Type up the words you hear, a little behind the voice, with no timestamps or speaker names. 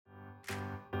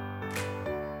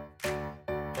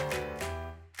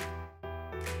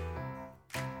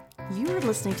You are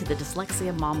listening to the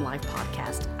Dyslexia Mom Life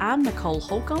podcast. I'm Nicole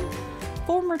Holcomb,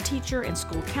 former teacher and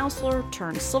school counselor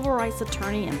turned civil rights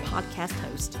attorney and podcast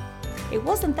host. It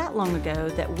wasn't that long ago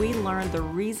that we learned the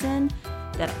reason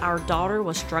that our daughter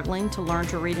was struggling to learn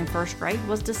to read in first grade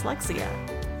was dyslexia.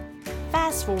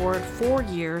 Fast forward 4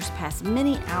 years past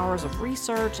many hours of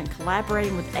research and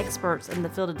collaborating with experts in the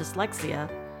field of dyslexia,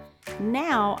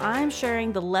 now I'm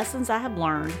sharing the lessons I have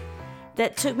learned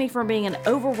that took me from being an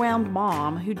overwhelmed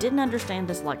mom who didn't understand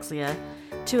dyslexia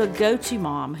to a go-to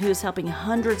mom who is helping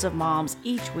hundreds of moms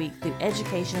each week through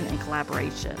education and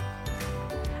collaboration.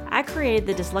 I created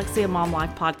the Dyslexia Mom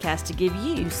Life podcast to give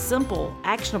you simple,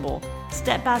 actionable,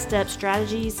 step-by-step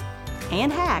strategies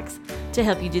and hacks to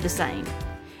help you do the same.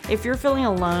 If you're feeling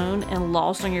alone and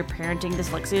lost on your parenting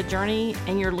dyslexia journey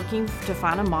and you're looking to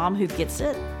find a mom who gets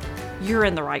it, you're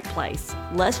in the right place.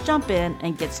 Let's jump in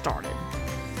and get started.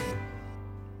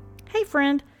 Hey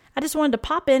friend, I just wanted to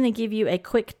pop in and give you a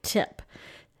quick tip.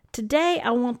 Today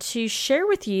I want to share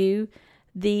with you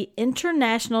the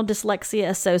International Dyslexia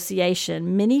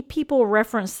Association. Many people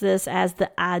reference this as the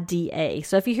IDA.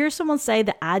 So if you hear someone say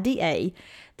the IDA,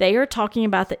 they are talking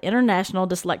about the International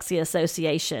Dyslexia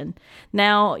Association.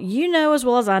 Now, you know as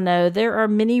well as I know, there are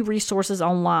many resources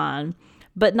online,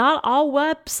 but not all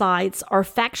websites are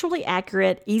factually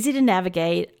accurate, easy to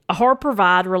navigate, or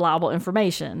provide reliable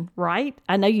information, right?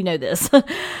 I know you know this.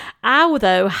 I would,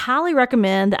 though, highly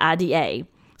recommend the IDA.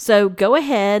 So go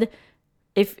ahead,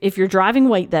 if you're driving,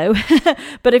 wait though,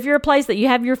 but if you're a place that you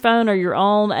have your phone or you're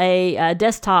on a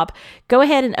desktop, go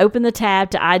ahead and open the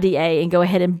tab to IDA and go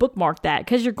ahead and bookmark that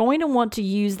because you're going to want to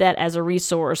use that as a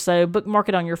resource. So bookmark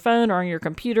it on your phone or on your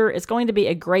computer. It's going to be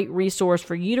a great resource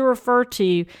for you to refer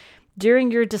to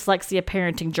during your dyslexia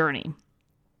parenting journey.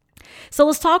 So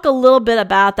let's talk a little bit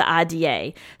about the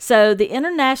IDA. So the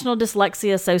International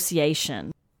Dyslexia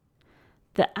Association.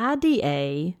 The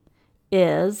IDA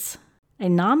is a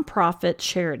nonprofit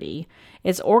charity.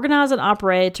 It's organized and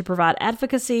operated to provide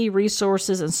advocacy,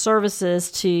 resources, and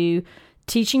services to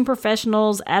teaching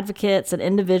professionals, advocates, and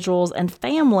individuals and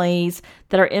families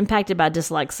that are impacted by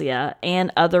dyslexia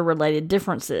and other related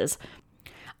differences.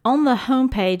 On the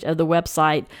homepage of the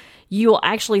website, you will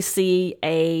actually see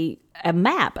a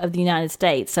map of the United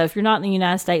States. So if you're not in the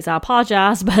United States, I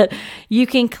apologize, but you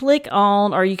can click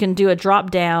on or you can do a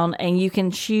drop down and you can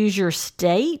choose your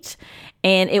state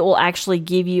and it will actually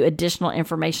give you additional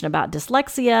information about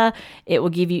dyslexia. It will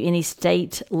give you any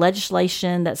state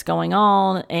legislation that's going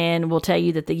on and will tell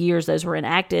you that the years those were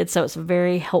enacted. So it's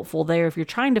very helpful there if you're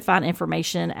trying to find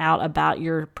information out about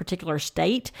your particular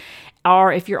state,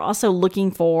 or if you're also looking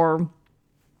for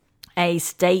a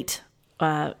state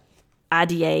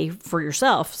IDA for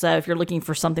yourself. So if you're looking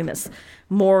for something that's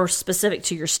more specific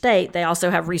to your state, they also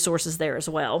have resources there as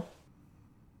well.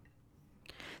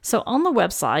 So on the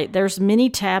website, there's many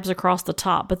tabs across the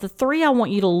top, but the three I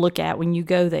want you to look at when you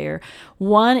go there,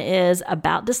 one is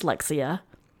about dyslexia.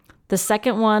 The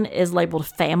second one is labeled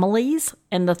families,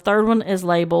 and the third one is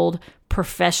labeled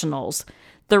professionals.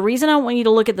 The reason I want you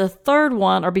to look at the third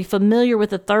one or be familiar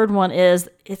with the third one is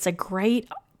it's a great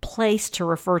place to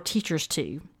refer teachers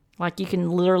to. Like you can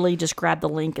literally just grab the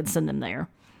link and send them there.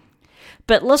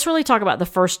 But let's really talk about the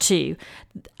first two.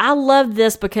 I love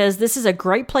this because this is a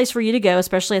great place for you to go,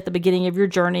 especially at the beginning of your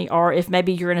journey, or if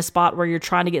maybe you're in a spot where you're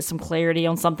trying to get some clarity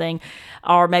on something,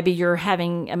 or maybe your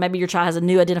child has a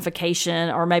new identification,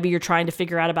 or maybe you're trying to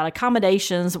figure out about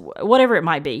accommodations, whatever it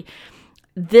might be.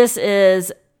 This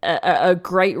is a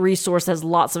great resource that has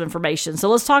lots of information. So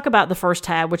let's talk about the first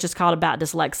tab, which is called About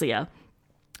Dyslexia.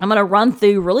 I'm going to run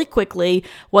through really quickly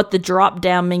what the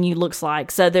drop-down menu looks like.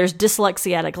 So there's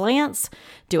dyslexia at a glance.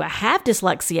 Do I have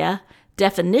dyslexia?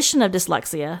 Definition of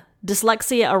dyslexia.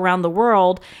 Dyslexia around the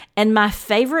world. And my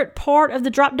favorite part of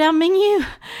the drop-down menu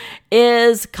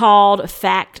is called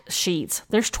fact sheets.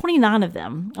 There's 29 of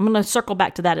them. I'm going to circle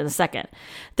back to that in a second.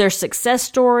 There's success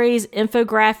stories,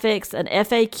 infographics, an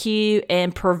FAQ,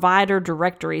 and provider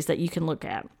directories that you can look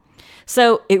at.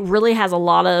 So it really has a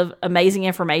lot of amazing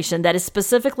information that is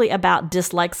specifically about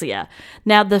dyslexia.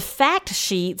 Now, the fact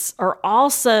sheets are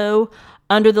also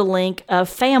under the link of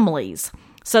families.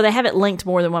 So they have it linked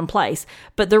more than one place.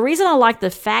 But the reason I like the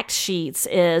fact sheets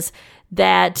is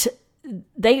that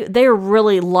they are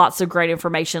really lots of great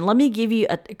information. Let me give you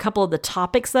a couple of the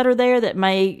topics that are there that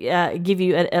may give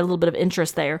you a little bit of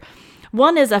interest there.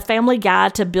 One is a family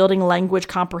guide to building language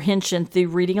comprehension through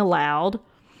reading aloud.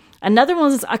 Another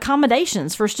one is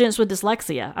accommodations for students with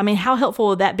dyslexia. I mean, how helpful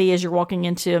would that be as you're walking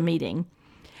into a meeting?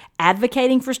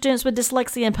 Advocating for students with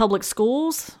dyslexia in public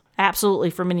schools?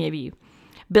 Absolutely, for many of you.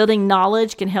 Building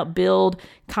knowledge can help build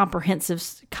comprehension,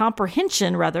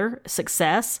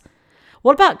 success.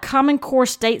 What about Common Core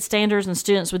state standards and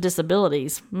students with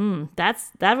disabilities?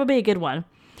 That would be a good one.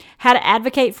 How to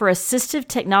advocate for assistive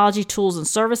technology tools and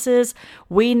services.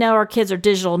 We know our kids are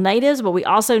digital natives, but we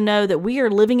also know that we are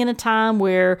living in a time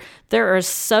where there are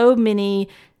so many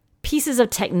pieces of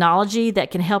technology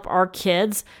that can help our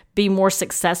kids be more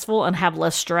successful and have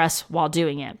less stress while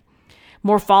doing it.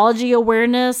 Morphology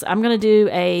awareness. I'm going to do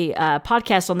a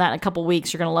podcast on that in a couple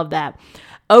weeks. You're going to love that.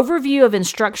 Overview of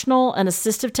instructional and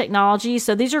assistive technology.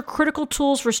 So these are critical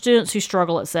tools for students who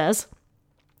struggle, it says.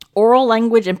 Oral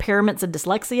language impairments and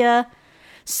dyslexia.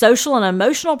 Social and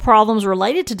emotional problems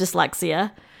related to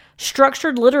dyslexia.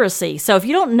 Structured literacy. So if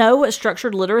you don't know what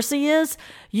structured literacy is,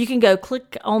 you can go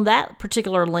click on that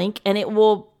particular link and it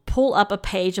will pull up a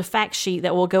page, a fact sheet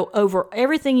that will go over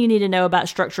everything you need to know about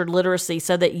structured literacy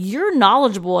so that you're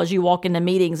knowledgeable as you walk into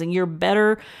meetings and you're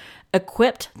better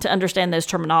equipped to understand those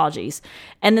terminologies.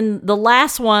 And then the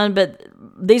last one, but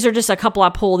these are just a couple I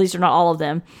pulled. These are not all of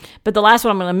them. But the last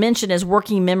one I'm going to mention is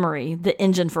working memory, the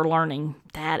engine for learning.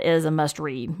 That is a must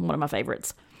read, one of my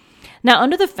favorites. Now,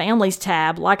 under the Families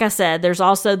tab, like I said, there's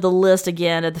also the list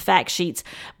again of the fact sheets,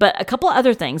 but a couple of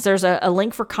other things. There's a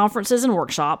link for conferences and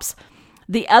workshops.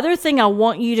 The other thing I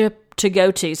want you to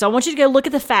go to, so I want you to go look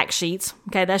at the fact sheets.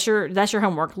 Okay, that's your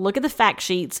homework. Look at the fact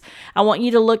sheets. I want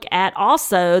you to look at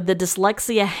also the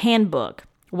Dyslexia Handbook,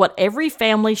 what every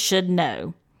family should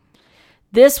know.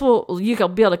 You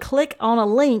can be able to click on a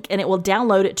link and it will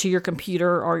download it to your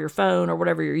computer or your phone or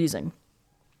whatever you're using.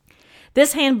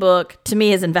 This handbook, to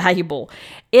me, is invaluable.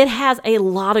 It has a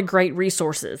lot of great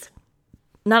resources.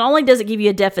 Not only does it give you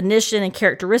a definition and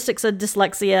characteristics of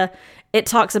dyslexia, it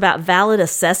talks about valid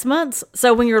assessments.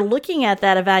 So when you're looking at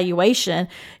that evaluation,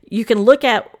 you can look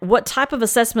at what type of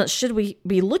assessments should we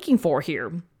be looking for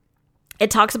here. It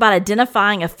talks about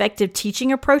identifying effective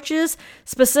teaching approaches,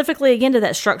 specifically, again, to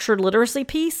that structured literacy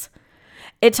piece.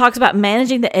 It talks about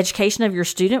managing the education of your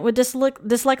student with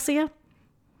dyslexia.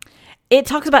 It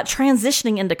talks about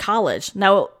transitioning into college.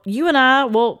 Now, you and I,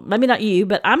 well, maybe not you,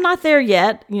 but I'm not there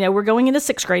yet. We're going into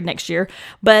 6th grade next year,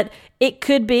 but it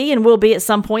could be and will be at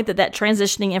some point that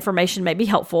transitioning information may be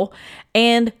helpful.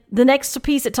 And the next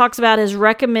piece it talks about is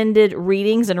recommended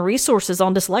readings and resources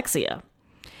on dyslexia.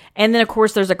 And then, of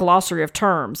course, there's a glossary of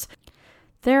terms.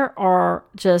 There are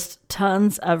just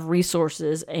tons of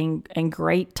resources and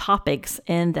great topics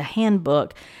in the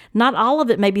handbook. Not all of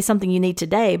it may be something you need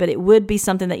today, but it would be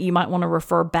something that you might want to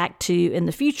refer back to in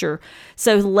the future.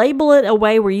 So label it a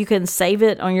way where you can save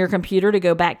it on your computer to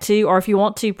go back to, or if you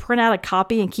want to, print out a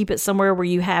copy and keep it somewhere where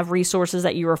you have resources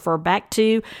that you refer back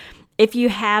to. If you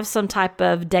have some type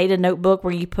of data notebook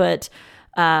where you put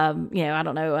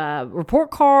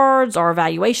report cards or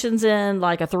evaluations in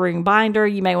like a 3-ring binder,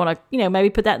 you may want to, maybe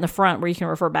put that in the front where you can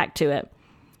refer back to it.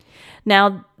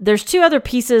 Now, there's 2 other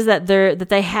pieces that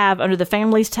they have under the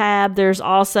Families tab. There's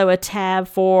also a tab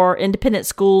for Independent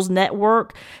Schools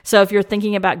Network. So if you're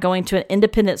thinking about going to an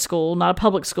independent school, not a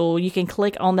public school, you can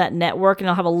click on that network and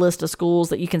it'll have a list of schools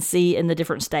that you can see in the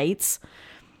different states.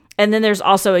 And then there's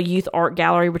also a youth art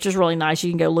gallery, which is really nice. You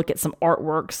can go look at some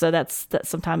artwork. So that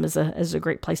sometimes is a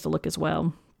great place to look as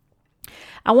well.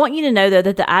 I want you to know, though,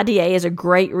 that the IDA is a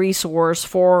great resource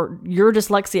for your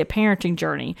dyslexia parenting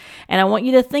journey. And I want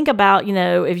you to think about,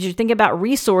 if you think about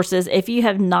resources, if you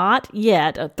have not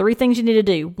yet, 3 things you need to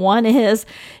do. One is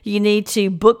you need to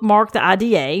bookmark the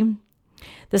IDA.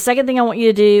 The second thing I want you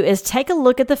to do is take a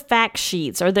look at the fact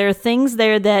sheets. Are there things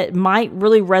there that might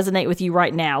really resonate with you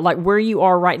right now? Like where you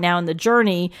are right now in the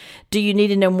journey, do you need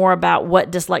to know more about what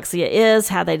dyslexia is,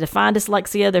 how they define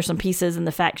dyslexia? There's some pieces in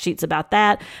the fact sheets about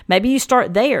that. Maybe you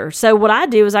start there. So what I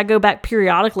do is I go back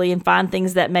periodically and find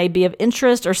things that may be of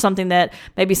interest or something that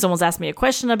maybe someone's asked me a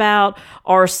question about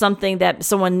or something that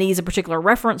someone needs a particular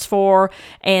reference for.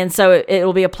 And so it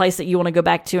will be a place that you want to go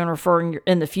back to and refer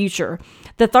in the future.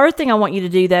 The third thing I want you to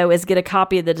do, though, is get a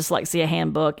copy of the Dyslexia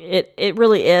Handbook. It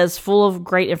really is full of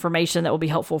great information that will be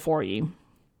helpful for you.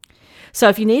 So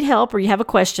if you need help or you have a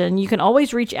question, you can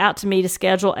always reach out to me to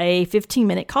schedule a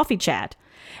 15-minute coffee chat.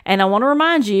 And I want to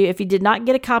remind you, if you did not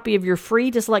get a copy of your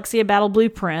free Dyslexia Battle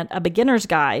Blueprint, a beginner's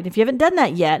guide, if you haven't done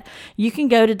that yet, you can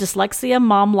go to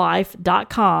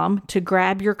dyslexiamomlife.com to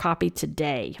grab your copy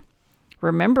today.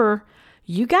 Remember,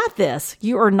 you got this.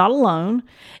 You are not alone.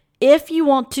 If you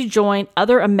want to join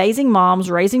other amazing moms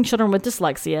raising children with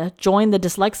dyslexia, join the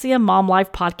Dyslexia Mom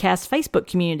Life Podcast Facebook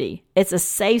community. It's a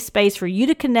safe space for you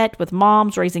to connect with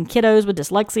moms raising kiddos with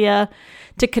dyslexia,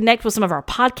 to connect with some of our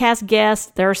podcast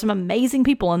guests. There are some amazing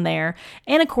people in there.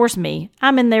 And of course, me.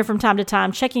 I'm in there from time to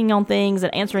time checking on things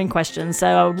and answering questions. So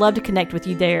I would love to connect with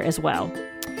you there as well.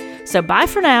 So bye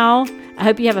for now. I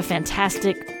hope you have a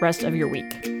fantastic rest of your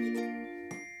week.